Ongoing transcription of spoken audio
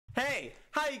Hey,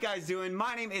 how you guys doing?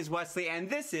 My name is Wesley, and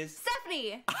this is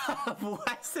Stephanie of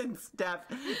Wes and Steph.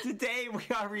 Today we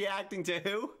are reacting to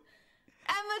who?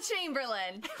 Emma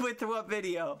Chamberlain. With what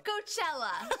video?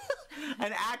 Coachella.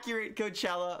 An accurate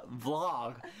Coachella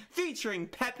vlog featuring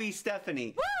Peppy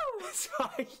Stephanie. Woo! So,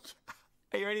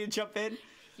 are you ready to jump in?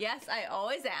 Yes, I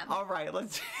always am. All right,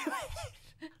 let's do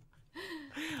it.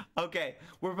 Okay,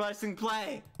 we're pressing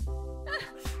play.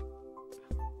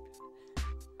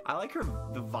 I like the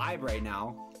vibe right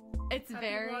now. It's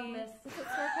very... What's it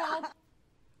called?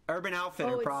 Urban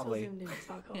Outfitter, it's probably. So zoomed in.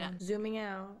 Fuck, hold Yeah. on. Zooming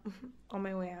out. On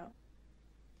my way out.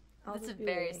 It's a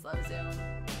very slow zoom.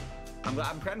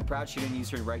 I'm kind of proud she didn't use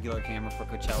her regular camera for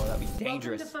Coachella. That'd be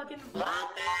dangerous. Welcome to fucking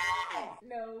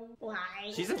No. Why?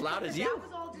 She's as loud as you. That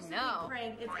was all just No. a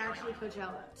prank. It's actually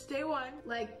Coachella. Stay one.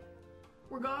 Like,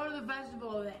 we're going to the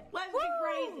festival of it. Let's Woo! be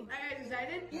crazy. Are you guys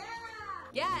excited? Yeah.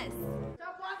 Yes.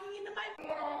 Stop walking into my.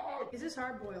 Is this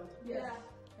hard boiled? Yeah.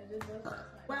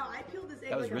 Wow, I peeled this egg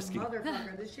That was like risky. a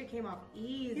motherfucker. This shit came off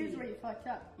easy. Here's where you fucked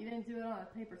up. You didn't do it on a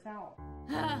paper towel.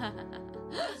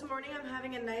 This morning I'm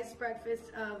having a nice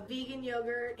breakfast of vegan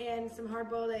yogurt and some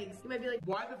hard-boiled eggs. You might be like,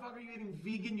 Why the fuck are you eating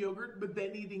vegan yogurt but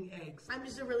then eating eggs? I'm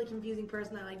just a really confusing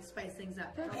person. I like to spice things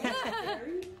up.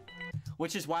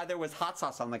 Which is why there was hot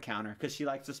sauce on the counter, because she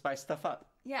likes to spice stuff up.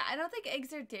 Yeah, I don't think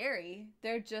eggs are dairy.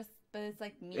 They're just, but it's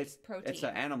like meat protein. It's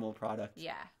an animal product.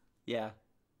 Yeah. Yeah.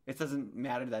 It doesn't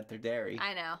matter that they're dairy.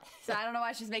 I know. So I don't know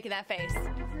why she's making that face.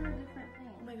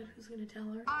 Oh my god, who's gonna tell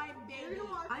her? I'm baby.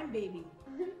 I'm baby.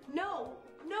 No,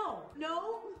 no,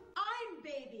 no. I'm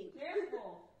baby.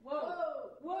 Careful.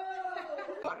 Whoa. Whoa.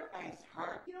 Butter ice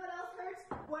hurt. You know what else hurts?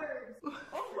 Words.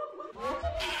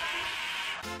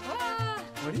 Ah,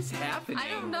 What is happening? I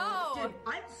don't know. Dude,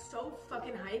 I'm so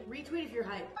fucking hyped. Retweet if you're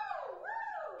hyped.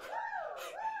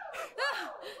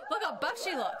 Look how buff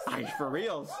she looks. For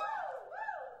reals.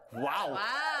 Wow. Wow.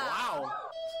 Wow.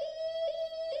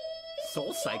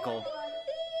 Soul Cycle.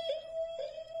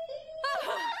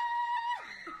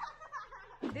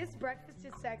 This breakfast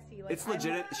is sexy. Like, It's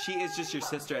legit. She is just your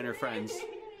sister and her friends.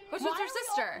 Which was your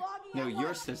sister? No,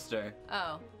 your sister.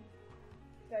 Oh.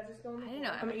 I just go I didn't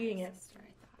know. I'm eating it. Sister,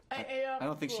 I thought. I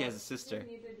don't think she has a sister.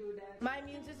 My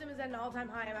immune system is at an all-time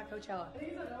high. I'm at Coachella.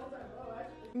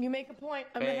 You make a point.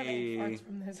 I'm gonna have Hey. farts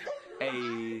from this.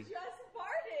 Hey.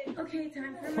 Okay,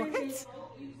 time for my date.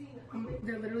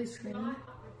 They're literally screaming.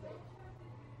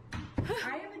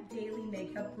 I have a daily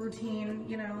makeup routine,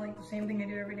 you know, like the same thing I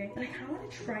do every day. But I kind of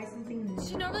want to try something new. Does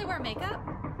she normally wear makeup?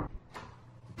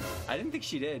 I didn't think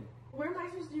she did. Where am I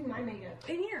supposed to do my makeup?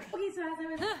 In here. Okay, so as I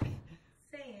was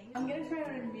saying, I'm gonna try out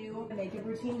a new makeup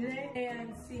routine today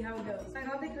and see how it goes. I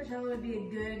thought that Coachella would be a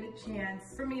good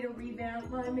chance for me to revamp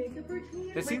my makeup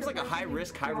routine. This seems like a high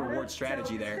risk, high reward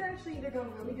strategy there. This could actually either go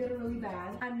really good or really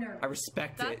bad. I'm nervous. I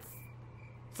respect it.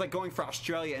 It's like going for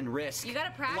Australia and risk. You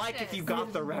gotta practice. Like if you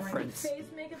got the reference. Face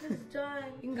makeup is done.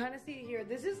 You can kind of see it here.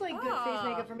 This is like good face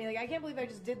makeup for me. Like I can't believe I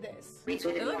just did this. It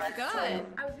looks good.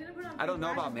 I was gonna put on. I don't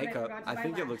know about lashes, but makeup. forgot to I buy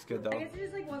think it lashes. looks good, though. I guess it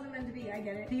just like wasn't meant to be. I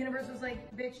get it. The universe was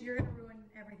like, bitch, you're gonna ruin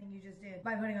everything you just did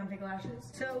by putting on fake lashes.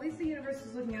 So at least the universe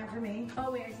is looking out for me.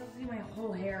 Oh wait, I still have to do my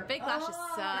whole hair. Fake lashes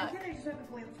Why suck. can't I just have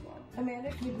a glam squad? Amanda,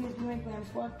 can you please do my glam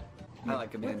squad? I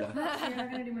like Amanda. You're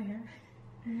not gonna do my hair?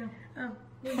 No. Oh.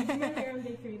 Wait, you do my hair on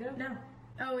day 3 though? No.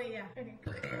 Oh wait, yeah. Okay.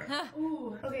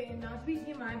 Ooh. Okay, and not to be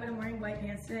TMI, but I'm wearing white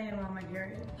pants today and I'm on my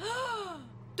period.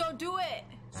 Don't do it.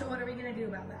 So what are we gonna do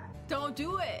about that? Don't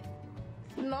do it.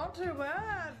 Not too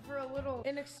bad for a little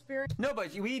inexperienced. No,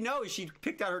 but we know she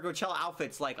picked out her Coachella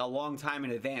outfits like a long time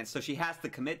in advance, so she has to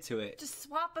commit to it. Just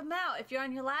swap them out. If you're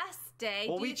on your last day,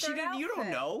 Well, do your she third didn't. You don't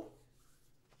outfit. know.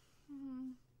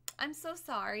 I'm so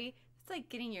sorry. It's like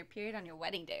getting your period on your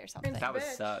wedding day or something. That would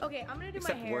suck. Okay, I'm gonna do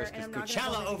Except my hair worse, and I'm 'cause not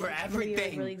gonna Coachella over It's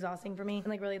everything. really exhausting for me and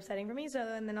like really upsetting for me. So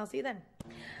and then I'll see you then.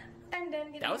 And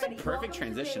then That was a perfect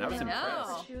transition. I was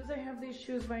impressed. For shoes, I have these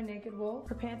shoes by Naked Wolf.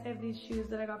 For pants, I have these shoes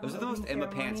that I got. Those from are the most opening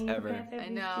Emma pants ceremony. ever. For pants, I have I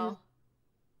these know.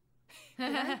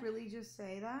 Did I really just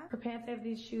say that? For pants, I have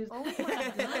these shoes. Oh my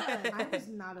god, I was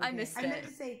not okay. I missed I meant it.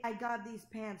 to say I got these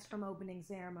pants from opening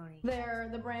ceremony. They're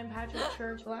the brand Patrick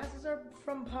Church. Glasses are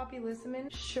from Poppy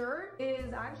Lissaman. Shirt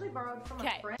is actually borrowed from a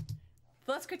Okay. friend.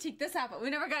 Let's critique this outfit. We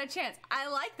never got a chance. I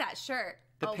like that shirt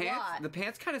a lot. The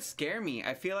pants kind of scare me.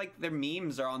 I feel like their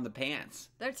memes are on the pants.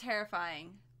 They're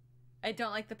terrifying. I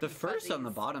don't like the The pink first on the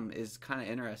fuzzies. bottom is kind of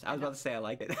interesting. I was about to say I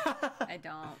like it. I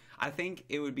don't. I think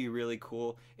it would be really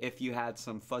cool if you had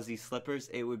some fuzzy slippers.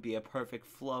 It would be a perfect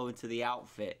flow into the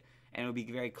outfit, and it would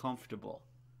be very comfortable.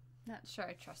 Not sure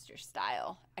I trust your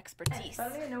style expertise. I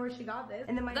don't even know where she got this.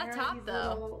 And then my That hair top, has these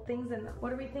though. little things in them.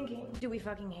 What are we thinking? Do we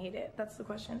fucking hate it? That's the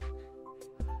question.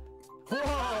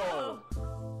 Whoa!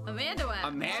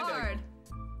 Amanda hard.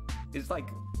 is like.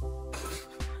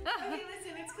 Okay,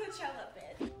 listen, it's Coachella,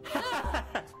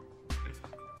 bitch.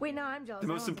 Wait, no, I'm jealous. The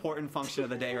most important function of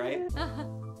the day, right?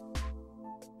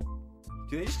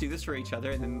 Do they just do this for each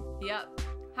other and then? Yep.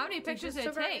 How many pictures did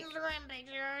it take?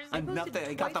 Nothing.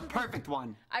 I got the perfect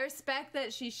one. I respect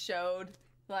that she showed,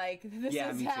 like, this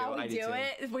Yeah, is me how too. we I do do too.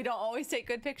 it. We don't always take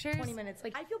good pictures. 20 minutes.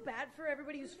 Like, I feel bad for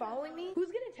everybody who's following me. Who's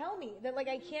gonna tell me that, like,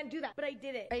 I can't do that? But I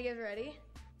did it. Are you guys ready?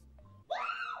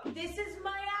 This is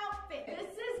my outfit.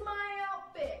 This is my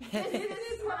outfit. This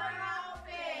is my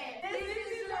outfit. This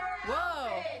is her Whoa.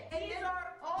 outfit. These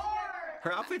are ours.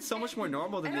 Her outfit's so much more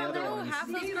normal than the I don't other know ones. half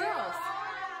those girls.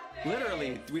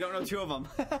 Literally, we don't know two of them.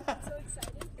 So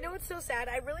excited. You know what's so sad?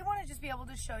 I really want to just be able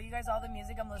to show you guys all the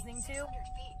music I'm listening to.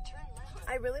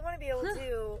 I really want to be able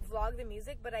to vlog the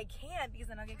music, but I can't because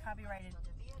then I'll get copyrighted.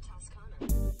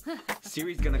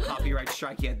 Siri's gonna copyright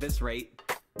strike you at this rate.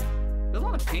 There's a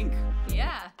lot of pink.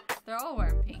 Yeah, they're all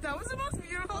wearing pink. That was the most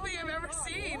beautiful thing I've ever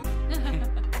seen.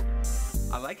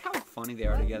 I like how funny they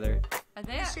are together. Are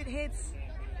they? Shit hits.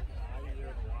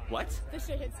 What? The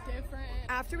shit hits different.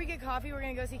 After we get coffee, we're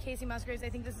gonna go see Casey Musgraves. I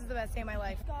think this is the best day of my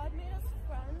life. God made us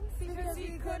friends because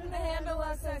he couldn't handle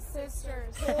us as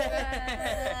sisters.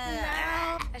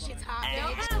 That shit's hot. They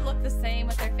all kind of look the same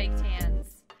with their fake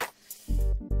tans.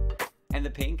 And the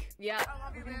pink? Yep.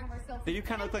 They do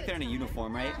kind of look like they're in a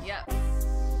uniform, right? Yep.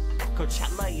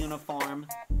 Coachella uniform.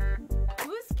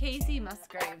 Who's Casey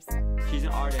Musgraves? She's an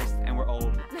artist, and we're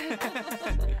old.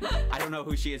 I don't know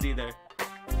who she is either.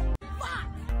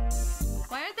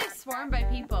 Why aren't they swarmed by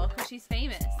people? Because she's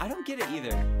famous. I don't get it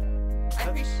either. I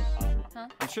appreciate. Huh?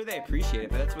 I'm sure they appreciate it,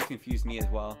 but that's what confused me as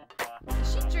well.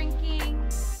 Is she drinking?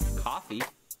 Coffee?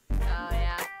 Oh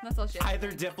yeah, that's all she.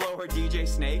 Either Diplo or DJ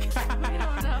Snake. I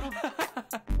don't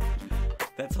know.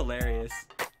 That's hilarious.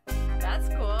 That's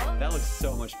cool. That looks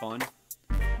so much fun.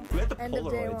 Who had the End of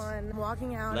day Polaroids? one,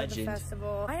 walking out Legend. at the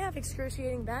festival. I have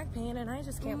excruciating back pain and I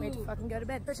just can't wait to fucking go to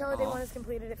bed. Coachella day Aw. one is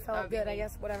completed. It felt That'd be good, I neat.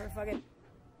 guess. Whatever, fuck it.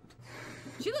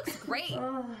 She looks great.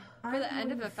 For the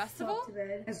end of a festival? To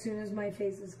bed as soon as my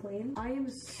face is clean. I am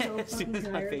so As soon fucking as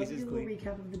my tired. face Let's is do a little clean.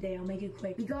 recap of the day. I'll make it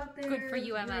quick. We got there. Good for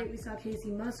you, Emma. Great. We saw Casey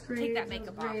Musgraves. Take that was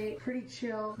makeup off. great. Pretty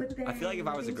chill. But then I feel like if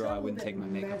I was a things girl, got I wouldn't little take my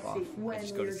bit makeup off. messy I'd when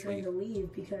just we go to were trying sleep. to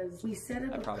leave because we set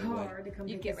up I a probably car would. to come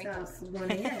You'd pick get us wrinkles. up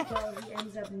 1 a.m. Well, he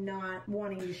ends up not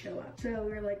wanting to show up. So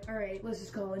we were like, all right, let's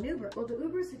just call an Uber. Well, the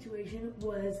Uber situation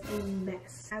was a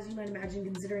mess. As you might imagine,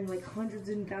 considering like hundreds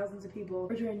and thousands of people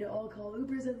were trying to all call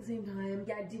Ubers at the same time.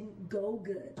 Yeah, it didn't go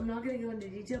good. I'm not gonna go into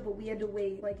detail, but we had to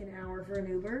wait like an hour for an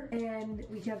Uber, and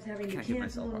we kept having to Can't give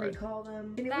cancel myself and hard. recall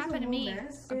them. And it That was a happened to whole me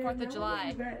mess. on 4th of And now I July.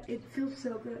 regret it. It feels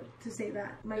so good to say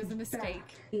that. My It was a mistake.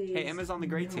 back is Hey, Emma's on the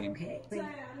great not team. Okay. Like,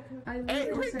 I Hey,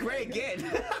 literally we're said- great again.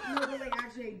 No, but like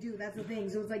actually I do. That's the thing.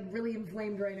 So it's like really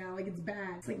inflamed right now. Like it's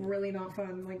bad. It's like really not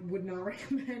fun. Like would not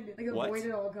recommend it. Like What? avoid it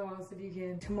at all costs if you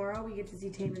can. Tomorrow we get to see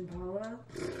Tame Impala.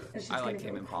 That's just I like gonna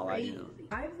Tame go Impala, you know. crazy.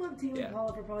 I've loved Tame Yeah.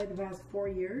 Impala for probably the past 4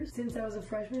 years since I was a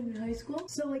freshman in high school.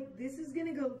 So like this is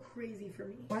gonna go crazy for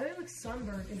me. Why do I look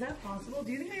sunburned? Is that possible?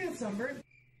 Do you think I got sunburned?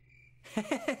 This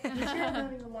year I'm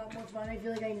having a lot more fun. I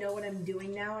feel like I know what I'm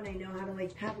doing now and I know how to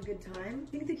like have a good time.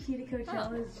 I think the key to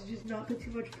Coachella is to just not put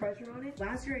too much pressure on it.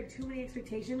 Last year I had too many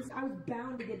expectations. I was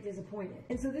bound to get disappointed.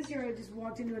 And so this year I just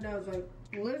walked into it and I was like,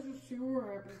 let's just see what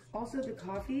happens. Also the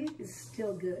coffee is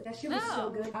still good. That shit was so Oh.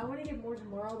 good. I want to get more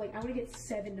tomorrow. Like I want to get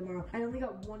 7 tomorrow. I only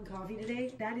got 1 coffee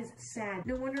today. That is sad.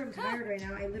 No wonder I'm tired right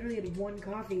now. I literally had 1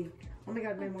 coffee. Oh my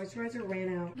god, my moisturizer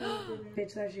ran out.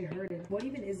 Bitch, that actually hurted. What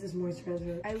even is this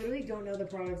moisturizer? I literally don't know the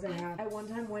products I have. I one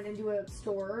time went into a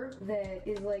store that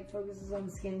is like focuses on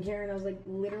skincare and I was like,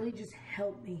 literally just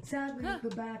help me. Sadly,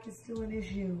 the back is still an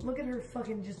issue. Look at her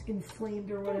fucking just inflamed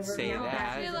or whatever. say Now that.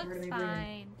 back She is looks hurting my brain.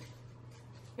 fine.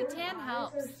 The tan Her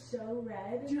helps. eyes are so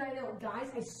red. Dude, I know. Guys,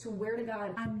 I swear to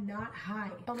God, I'm not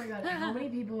high. Oh my god, how many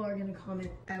people are gonna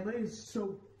comment? Emma is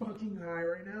so fucking high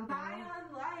right now. Hi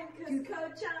online because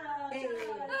Coachella. Hey,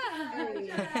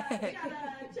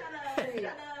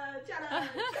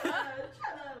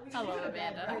 I love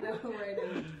Amanda. I know, right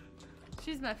now.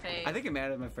 She's my fave. I think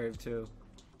Amanda's my favorite too.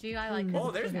 Do you? I like her.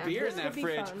 Oh, there's beer in that This would be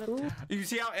fridge. fun. You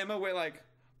see how Emma went like,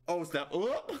 oh snap,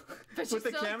 whoop. But she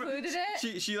still included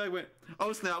it? She like went,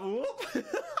 oh snap, whoop.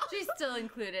 She still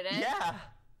included it. Yeah.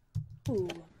 Ooh.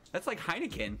 That's like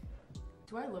Heineken.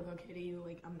 Do I look okay to you?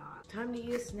 Like, I'm not. Time to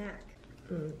eat a snack.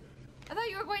 I thought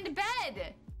you were going to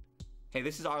bed. Hey,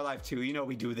 this is our life too. You know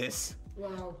we do this.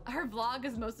 Wow. Her vlog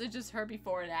is mostly just her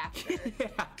before and after. Yeah.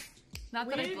 Not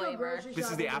that I blame her. This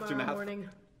is the aftermath.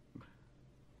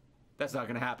 That's not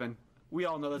gonna happen. We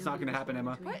all know that's not gonna happen,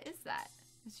 Emma. What is that?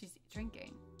 She's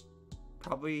drinking.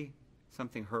 Probably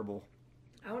something herbal.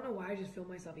 I don't know why I just feel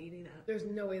myself eating that. There's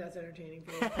no way that's entertaining for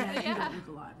me. I actually don't look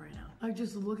alive right now. I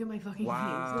just look at my fucking face.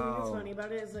 The thing that's funny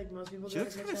about it is like most people go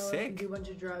to Coachella and do a bunch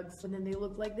of drugs and then they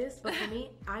look like this. But for me,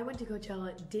 I went to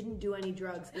Coachella, didn't do any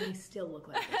drugs, and they still look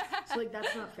like this. So like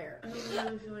that's not fair. I don't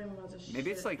really feel like I'm about to shit. Maybe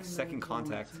it's like second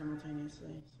contact.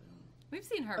 Simultaneously. We've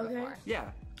seen her before. Yeah.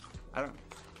 I don't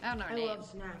know her I name. love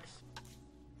snacks.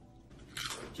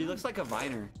 She looks like a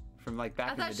Viner from like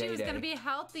back in the day. I thought she was gonna be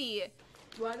healthy.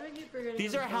 Why do I keep forgetting?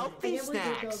 These are healthy snacks. I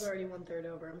can't believe Coachella already 1/3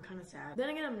 over. I'm kind of sad. Then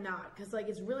again, I'm not, because like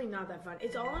it's really not that fun.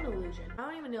 It's all an illusion. I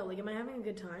don't even know. Like, am I having a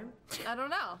good time? I don't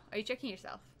know. Are you checking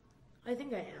yourself? I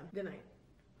think I am. Good night.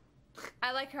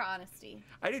 I like her honesty.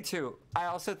 I do too. I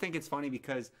also think it's funny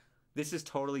because this is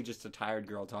totally just a tired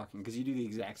girl talking, because you do the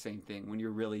exact same thing when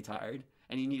you're really tired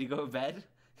and you need to go to bed.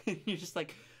 And you're just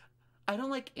like, I don't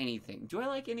like anything. Do I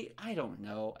like any? I don't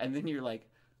know. And then you're like,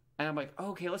 and I'm like,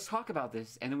 oh, okay, let's talk about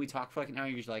this. And then we talk for like an hour.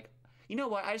 You're just like, you know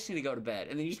what? I just need to go to bed.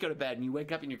 And then you just go to bed and you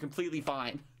wake up and you're completely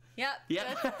fine. Yep.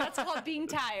 That's called being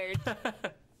tired.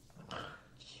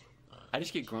 I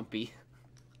just get grumpy.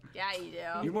 Yeah, you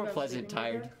do. You're more pleasant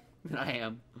tired than I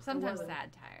am. Sometimes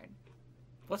sad tired.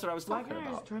 That's what I was talking Why can't I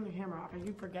about. just turn the camera off? I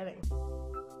keep forgetting.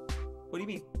 What do you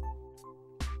mean?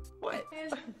 What?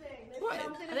 Here's the thing. What?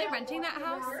 Are they renting that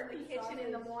house? In the kitchen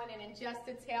in the morning and just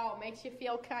to tell makes you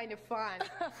feel kind of fun.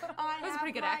 That's a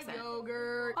pretty good accent.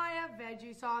 Yogurt. I have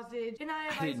veggie sausage, and I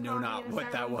have I didn't know not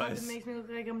what that was. It makes me look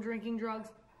like I'm drinking drugs.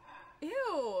 Ew.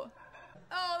 Oh,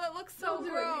 that looks so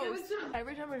gross.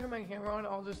 Every time I turn my camera on,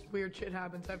 all just weird shit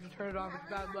happens. I have to turn it off. It's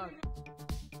bad luck.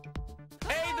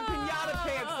 Hey, the pinata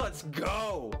pants! Let's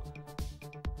go!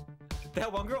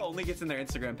 That one girl only gets in their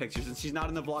Instagram pictures, and she's not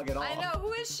in the vlog at all. I know.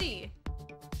 Who is she?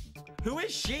 Who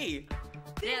is she?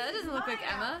 Yeah, that doesn't look like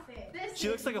Emma. She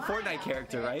looks like a Fortnite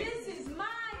character, right? This is my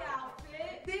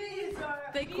outfit. These are.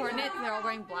 They coordinate. They're all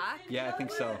wearing black. Yeah, I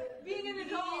think so. Being an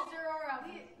adult. These are our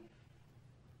outfit.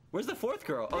 Where's the fourth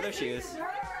girl? Oh, there she is.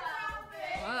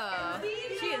 Whoa.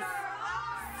 She is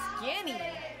skinny.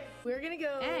 We're gonna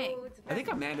go. Dang. I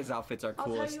think Amanda's outfits are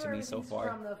coolest to me so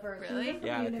far. Really?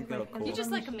 Yeah, I think they look cool. You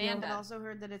just like Amanda. I've also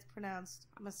heard that it's pronounced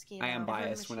Moschino. I am I've heard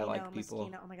biased when I like Moschino, people.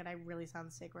 Moschino. Oh my god, I really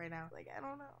sound sick right now. Like, I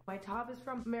don't know. My top is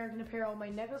from American Apparel. My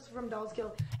necklace is from Dolls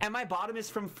Kill. And my bottom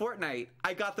is from Fortnite.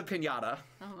 I got the pinata.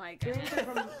 Oh my god. Earrings are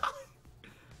from.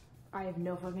 I have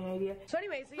no fucking idea. So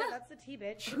anyway, so yeah, that's the tea,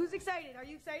 bitch. Who's excited? Are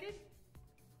you excited?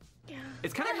 Yeah.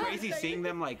 It's kind of crazy seeing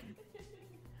them like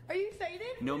Are you excited?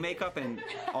 no makeup and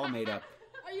all made up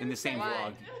in the same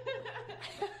vlog.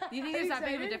 Do you think there's that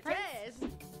big of a difference?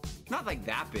 Not like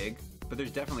that big, but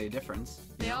there's definitely a difference.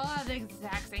 They all have the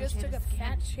exact same Just shade took of a skin.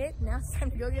 fat shit. Now it's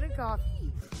time to go get a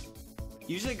coffee.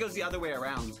 Usually it goes the other way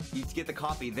around. You get the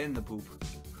coffee, then the poop.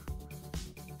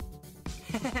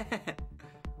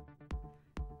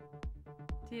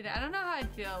 Dude, I don't know how I'd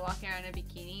feel walking around in a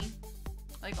bikini,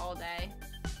 like all day.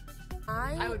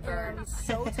 I would burn. am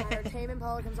so tired. Tame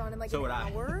Impala comes on in like So an would I.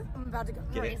 hour. I'm about to go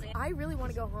Get it? crazy. I really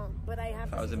want to go home, but I have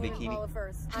If I to was see in Tame bikini. Impala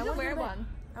first. I should want to wear go to bed. one.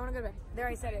 I want to go to bed. There,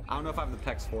 I said it. I don't know if I have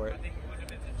the pecs for it.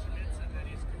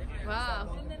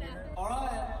 Wow.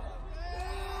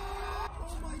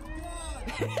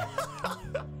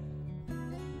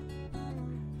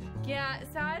 Yeah,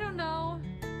 so I don't know.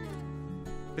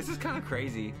 This is kind of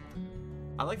crazy.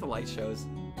 I like the light shows.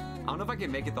 I don't know if I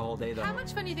can make it the whole day though. How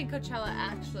much fun do you think Coachella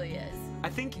actually is? I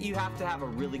think you have to have a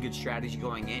really good strategy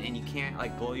going in, and you can't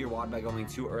like blow your wad by going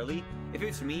too early. If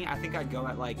it's me, I think I'd go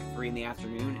at like 3 in the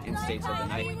afternoon and stay till the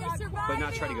night, but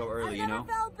not try to go early, you know?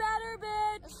 Felt better,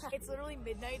 bitch. It's literally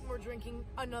midnight and we're drinking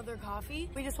another coffee.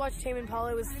 We just watched Tame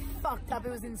Impala. It was fucked up. It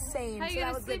was insane. How you So that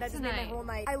gonna was sleep good. That just made my tonight? whole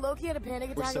night. I low-key had a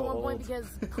panic We're attack so at one point old.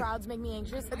 because crowds make me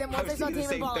anxious. But then I once I was saw thinking the Tame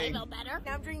same Impala, I thing. felt better.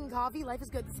 Now I'm drinking coffee. Life is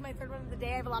good. This is my 3rd one of the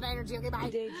day. I have a lot of energy. Okay, bye.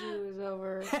 Day 2 is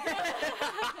over.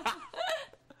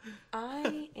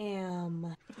 I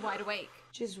am Wide awake.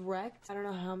 just wrecked. I don't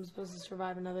know how I'm supposed to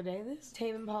survive another day of this.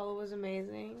 Tame Impala was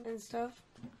amazing and stuff.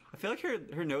 I feel like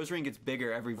her nose ring gets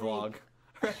bigger every vlog.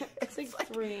 It's like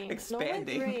 3 a.m.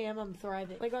 expanding. Normally at 3 a.m. I'm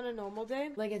thriving. Like on a normal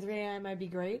day, like at 3 a.m. I'd be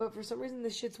great. But for some reason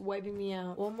this shit's wiping me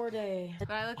out. One more day.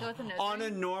 But I look good with a nose On a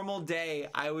ring. normal day,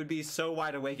 I would be so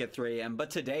wide awake at 3 a.m.,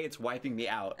 but today it's wiping me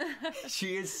out.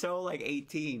 She is so like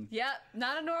 18. Yep,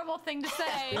 not a normal thing to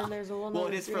say. And there's a whole Well, it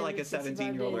nother is for like a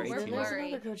 365 17-year-old or days. 18. Then there's We're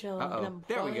another Coachella, Uh-oh. and I'm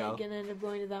There we probably go. gonna end up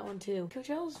going to that one too.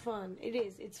 Coachella's fun. It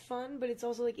is. It's fun, but it's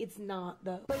also like it's not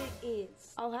though. But it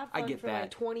is. I'll have I fun get for that.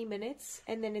 like 20 minutes,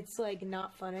 and then it's like not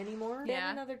not fun anymore. Yeah.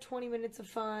 Then another 20 minutes of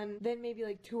fun. Then maybe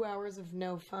like 2 hours of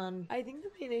no fun. I think the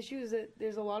main issue is that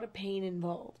there's a lot of pain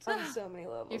involved on so many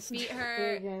levels. Your feet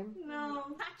hurt. No.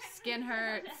 Skin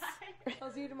hurts.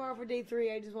 I'll see you tomorrow for day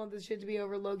 3. I just want this shit to be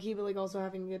over low-key, but like also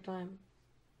having a good time.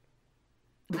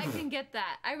 I can get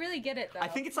that. I really get it though. I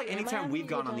think it's like anytime we've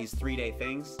gone on these 3-day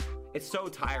things, it's so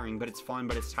tiring, but it's fun,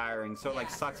 but it's tiring. So it like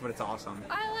sucks, but it's awesome.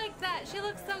 I like that. She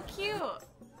looks so cute.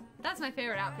 That's my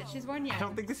favorite outfit she's worn yet. I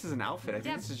don't think this is an outfit. I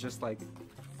think this is just like...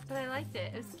 But I liked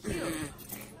it. It was cute.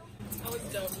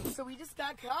 So we just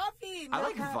got coffee. I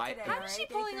like visors. How is she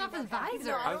pulling off his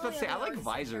visor? I was about to say, I like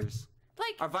visors.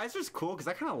 Like, Are visors cool? Because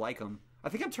I kind of like them. I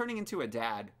think I'm turning into a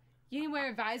dad. you can wear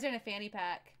a visor and a fanny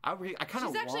pack. I kind of She's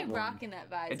want actually one. rocking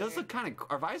that visor. It does look kind of...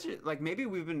 Our visors... Like, maybe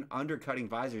we've been undercutting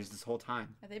visors this whole time.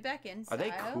 Are they back in Are they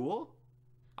style? cool?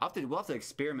 We'll have to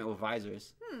experiment with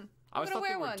visors. I always gonna thought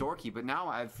they wear were dorky, but now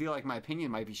I feel like my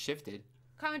opinion might be shifted.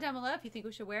 Comment down below if you think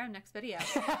we should wear them next video.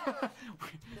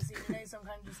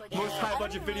 Most high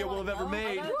budget video we'll have ever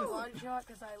made. I got one shot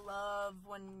because I love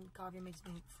when coffee makes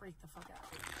me freak the fuck out.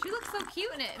 She looks so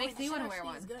cute in it. It makes me want to wear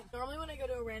one. Normally when I go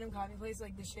to a random coffee place,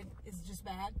 like this shit is just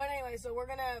bad. But anyway, so we're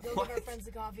gonna go give our friends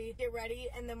the coffee, get ready,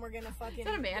 and then we're gonna fucking. Is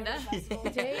that Amanda? go to the festival.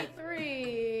 Day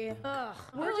 3. Ugh,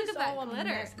 we're look just at that all a glitter.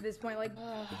 mess at this point. Like,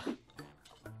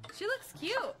 She looks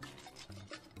cute.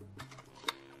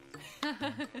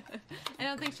 I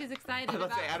don't think she's excited I was about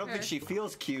to say, I about don't her, think she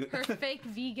feels cute. her fake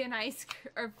vegan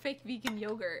or fake vegan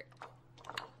yogurt.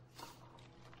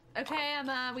 Okay,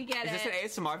 Emma, we get Is it. this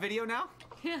an ASMR video now?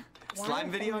 Yeah.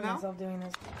 Slime video now? myself doing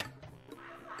this.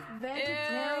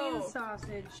 Vegetarian Ew.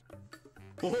 sausage.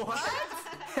 What?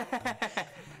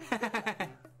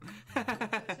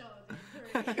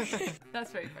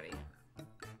 That's very funny.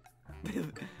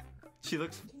 She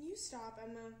looks... Can you stop,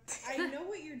 Emma? I know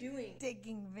what you're doing.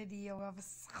 Taking video of Do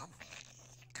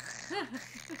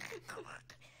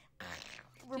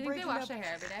you think they wash their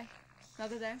hair every day? No,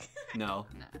 they're there? No.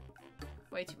 No.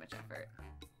 Way too much effort.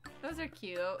 Those are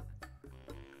cute.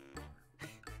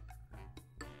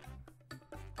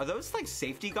 Are those like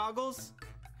safety goggles?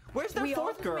 Where's their We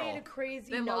fourth also girl? made a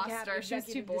crazy They lost her. She was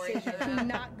too boring for to them.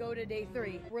 not go to day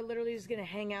 3. We're literally just gonna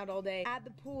hang out all day at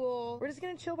the pool. We're just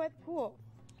gonna chill by the pool.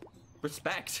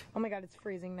 Respect. Oh my god, it's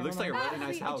freezing now. It looks like a really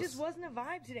nice house. It just wasn't a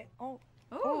vibe today. Oh,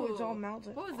 it's all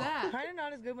melted. What was that? Kind of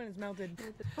not as good when it's melted.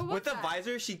 But what's With the that?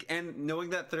 visor, and knowing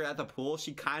that they're at the pool,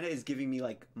 she kind of is giving me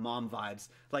like mom vibes.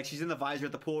 Like she's in the visor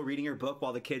at the pool reading her book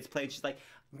while the kids play. And she's like,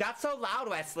 "Not so loud,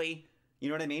 Wesley." You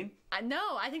know what I mean?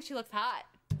 No, I think she looks hot.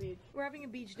 We're having a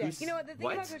beach day. You know what? The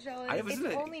thing about Coachella I is wasn't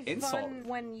it's an only insult. fun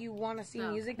when you want to see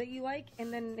No. music that you like,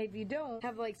 and then if you don't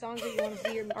have like songs that you want to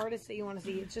see or artists that you want to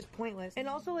see, it's just pointless. And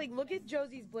also, like, look at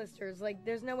Josie's blisters. Like,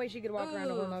 there's no way she could walk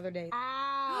around a whole nother day.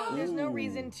 There's no Ooh,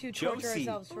 reason to torture Josie.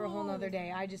 ourselves for a whole nother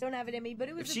day. I just don't have it in me. But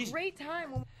it was a great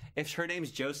time. If her name's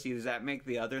Josie, does that make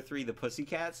the other 3 the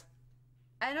Pussycats?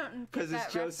 I don't get Because it's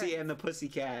that Josie reference. and the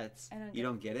Pussycats. You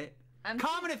don't get it? I'm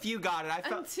Comment if you got it. I I'm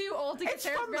felt. too old to get It's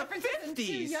their from the references and too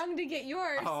 50s. young to get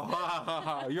yours.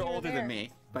 Oh, you're older there. than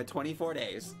me by 24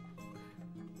 days.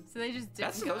 So they just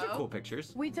didn't Those go. are cool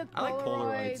pictures. We took I like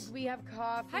Polaroids. Polaroids. We have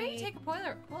coffee. How do you take a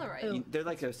Polaroid? They're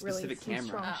like a Really, specific it's some camera.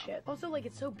 strong shit. Also, like,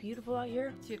 it's so beautiful out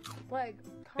here. Like,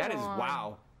 come That is on.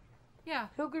 wow. Yeah.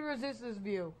 Who could resist this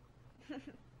view?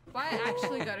 Why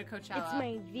actually go to Coachella? It's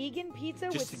my vegan pizza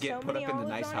Just with to get so put many up in the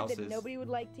olives nice on it that houses. nobody would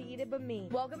like to eat it but me.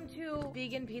 Welcome to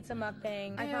Vegan Pizza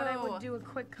Mukbang. I thought I Ew. would do a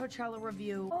quick Coachella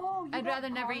review. Oh, I'd rather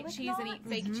never eat cheese than eat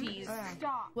fake cheese.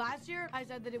 Stop. Last year, I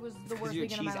said that it was the worst you're a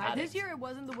weekend of my cheese life. addict. This year, it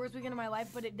wasn't the worst weekend of my life,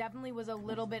 but it definitely was a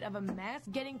little bit of a mess.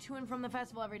 Getting to and from the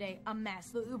festival every day, a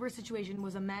mess. The Uber situation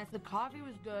was a mess. The coffee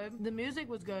was good. The music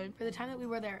was good. For the time that we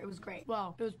were there, it was great.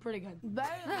 Well, it was pretty good. Better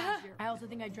than last year. I also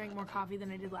think I drank more coffee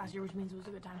than I did last year, which means it was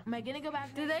a good time. Am I gonna go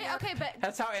back? Do they? Okay, but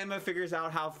That's how Emma figures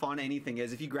out how fun anything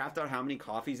is. If you graphed out how many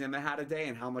coffees Emma had a day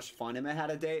and how much fun Emma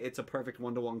had a day, it's a perfect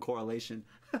 1-to-1 correlation.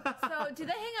 so do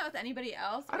they hang out with anybody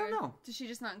else? I don't or know. Does she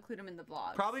just not include them in the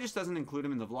vlog? Probably just doesn't include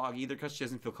him in the vlog either because she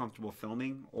doesn't feel comfortable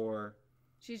filming or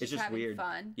She's it's just just having weird.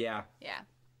 fun. Yeah. Yeah.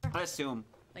 I assume.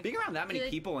 Like, Being around that many do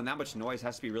they- people and that much noise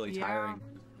has to be really tiring.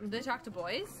 Do they talk to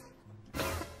boys?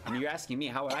 I mean, you're asking me,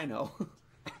 how would I know?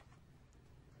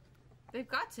 They've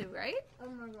got to, right? Oh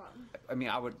my god. I mean,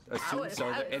 I would assume would- so.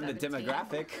 I They're was in the 17.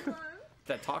 demographic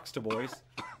that talks to boys.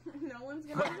 No one's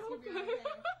gonna ask you if you're okay.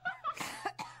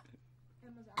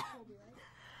 Emma's actual be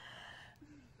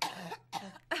right.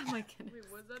 Oh my goodness.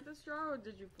 Wait, was that the straw or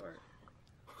did you fart?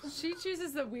 She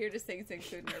chooses the weirdest things to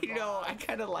include in her You know, vlog. I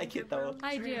kind of like it though.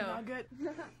 I do. Good.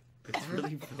 It's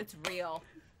really. It's real.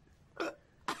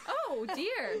 Oh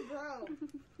dear. Bro.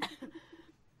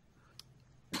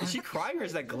 Is she crying or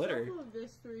is that glitter?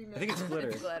 This 3 minutes. I think it's glitter.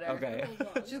 It's glitter. Okay.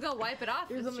 She's gonna wipe it off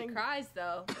if she cries,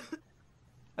 though.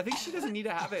 I think she doesn't need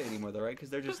to have it anymore, though, right? Because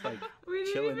they're just like We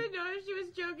didn't chilling. even notice she was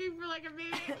joking for like a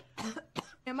minute.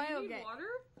 Am I You need okay?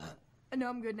 water? No,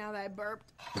 I'm good now that I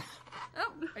burped.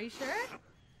 Oh, are you sure?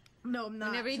 No, I'm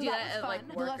not. Whenever you So do that that was at, like,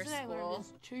 fun. work the or lesson I learned school.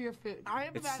 is chew your food. I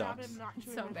have a It bad habit sucks. of not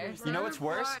chewing So my embarrassing. food. You know what's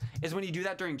worse is when you do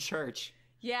that during church.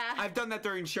 Yeah. I've done that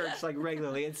during church like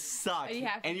regularly. It sucks. You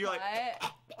have to and you're like,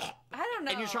 I don't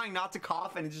know. and you're trying not to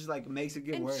cough, and it just like makes it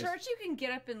get in worse. church, you can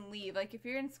get up and leave. Like if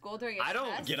you're in school during a I don't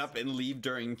test, get up and leave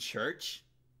during church.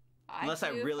 Unless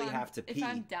I do if really I'm- have to pee. If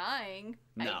I'm dying,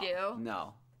 No, I do.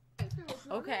 no.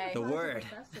 Okay. The word.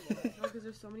 Because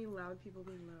there's so many loud people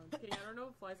being loud. Okay, I don't know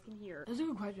if flies can hear. That's a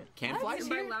good question. Can flies And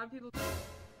by hear? loud people.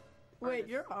 Wait,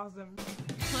 you're awesome.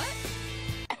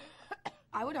 What?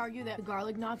 I would argue that the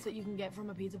garlic knots that you can get from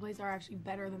a pizza place are actually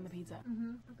better than the pizza.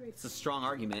 It's a strong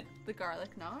argument. The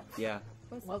garlic knot? Yeah.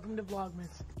 Welcome to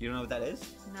Vlogmas. You don't know what that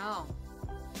is? No.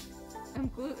 I'm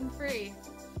gluten free.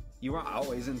 You weren't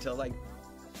always until like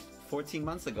 14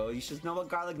 months ago. You should know what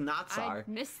garlic knots I are.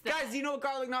 missed that. Guys, do you know what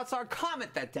garlic knots are?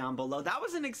 Comment that down below. That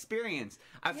was an experience.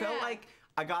 I felt Yeah. like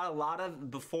I got a lot of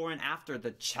before and after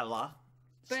the cella.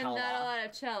 But not a lot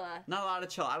of cella. Not a lot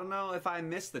of cella. I don't know if I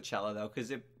missed the cella though,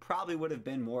 because it probably would have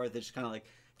been more of just kind of like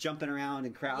jumping around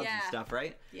in crowds and Yeah. stuff,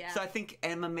 right? Yeah. So I think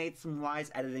Emma made some wise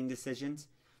editing decisions.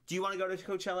 Do you want to go to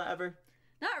Coachella ever?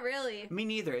 Not really. Me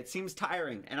neither. It seems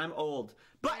tiring, and I'm old.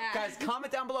 But, Yeah. guys,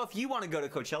 comment down below if you want to go to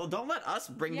Coachella. Don't let us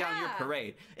bring down your Yeah.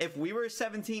 parade. If we were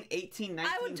 17, 18,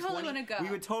 19, I would totally 20, wanna go. we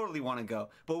would totally want to go.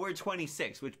 But we're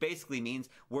 26, which basically means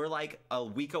we're like a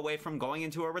week away from going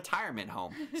into a retirement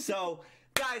home. So,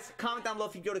 guys, comment down below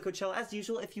if you go to Coachella. As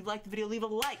usual, if you liked the video, leave a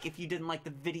like. If you didn't like the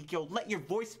video, let your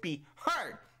voice be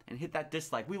heard. And hit that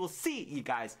dislike. We will see you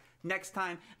guys next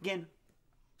time. Again,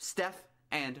 Steph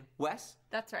and Wes.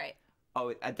 That's right.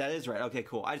 Oh, that is right. Okay,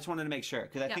 cool. I just wanted to make sure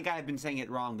because I Yeah. think I have been saying it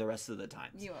wrong the rest of the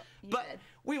times. You but did.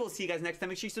 we will see you guys next time.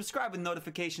 Make sure you subscribe with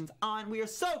notifications on. We are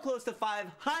so close to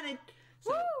 500.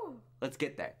 So Woo! let's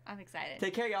get there. I'm excited.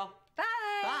 Take care, y'all.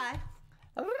 Bye.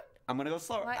 Bye. I'm gonna go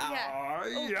slower. What? Yeah.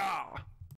 Yeah.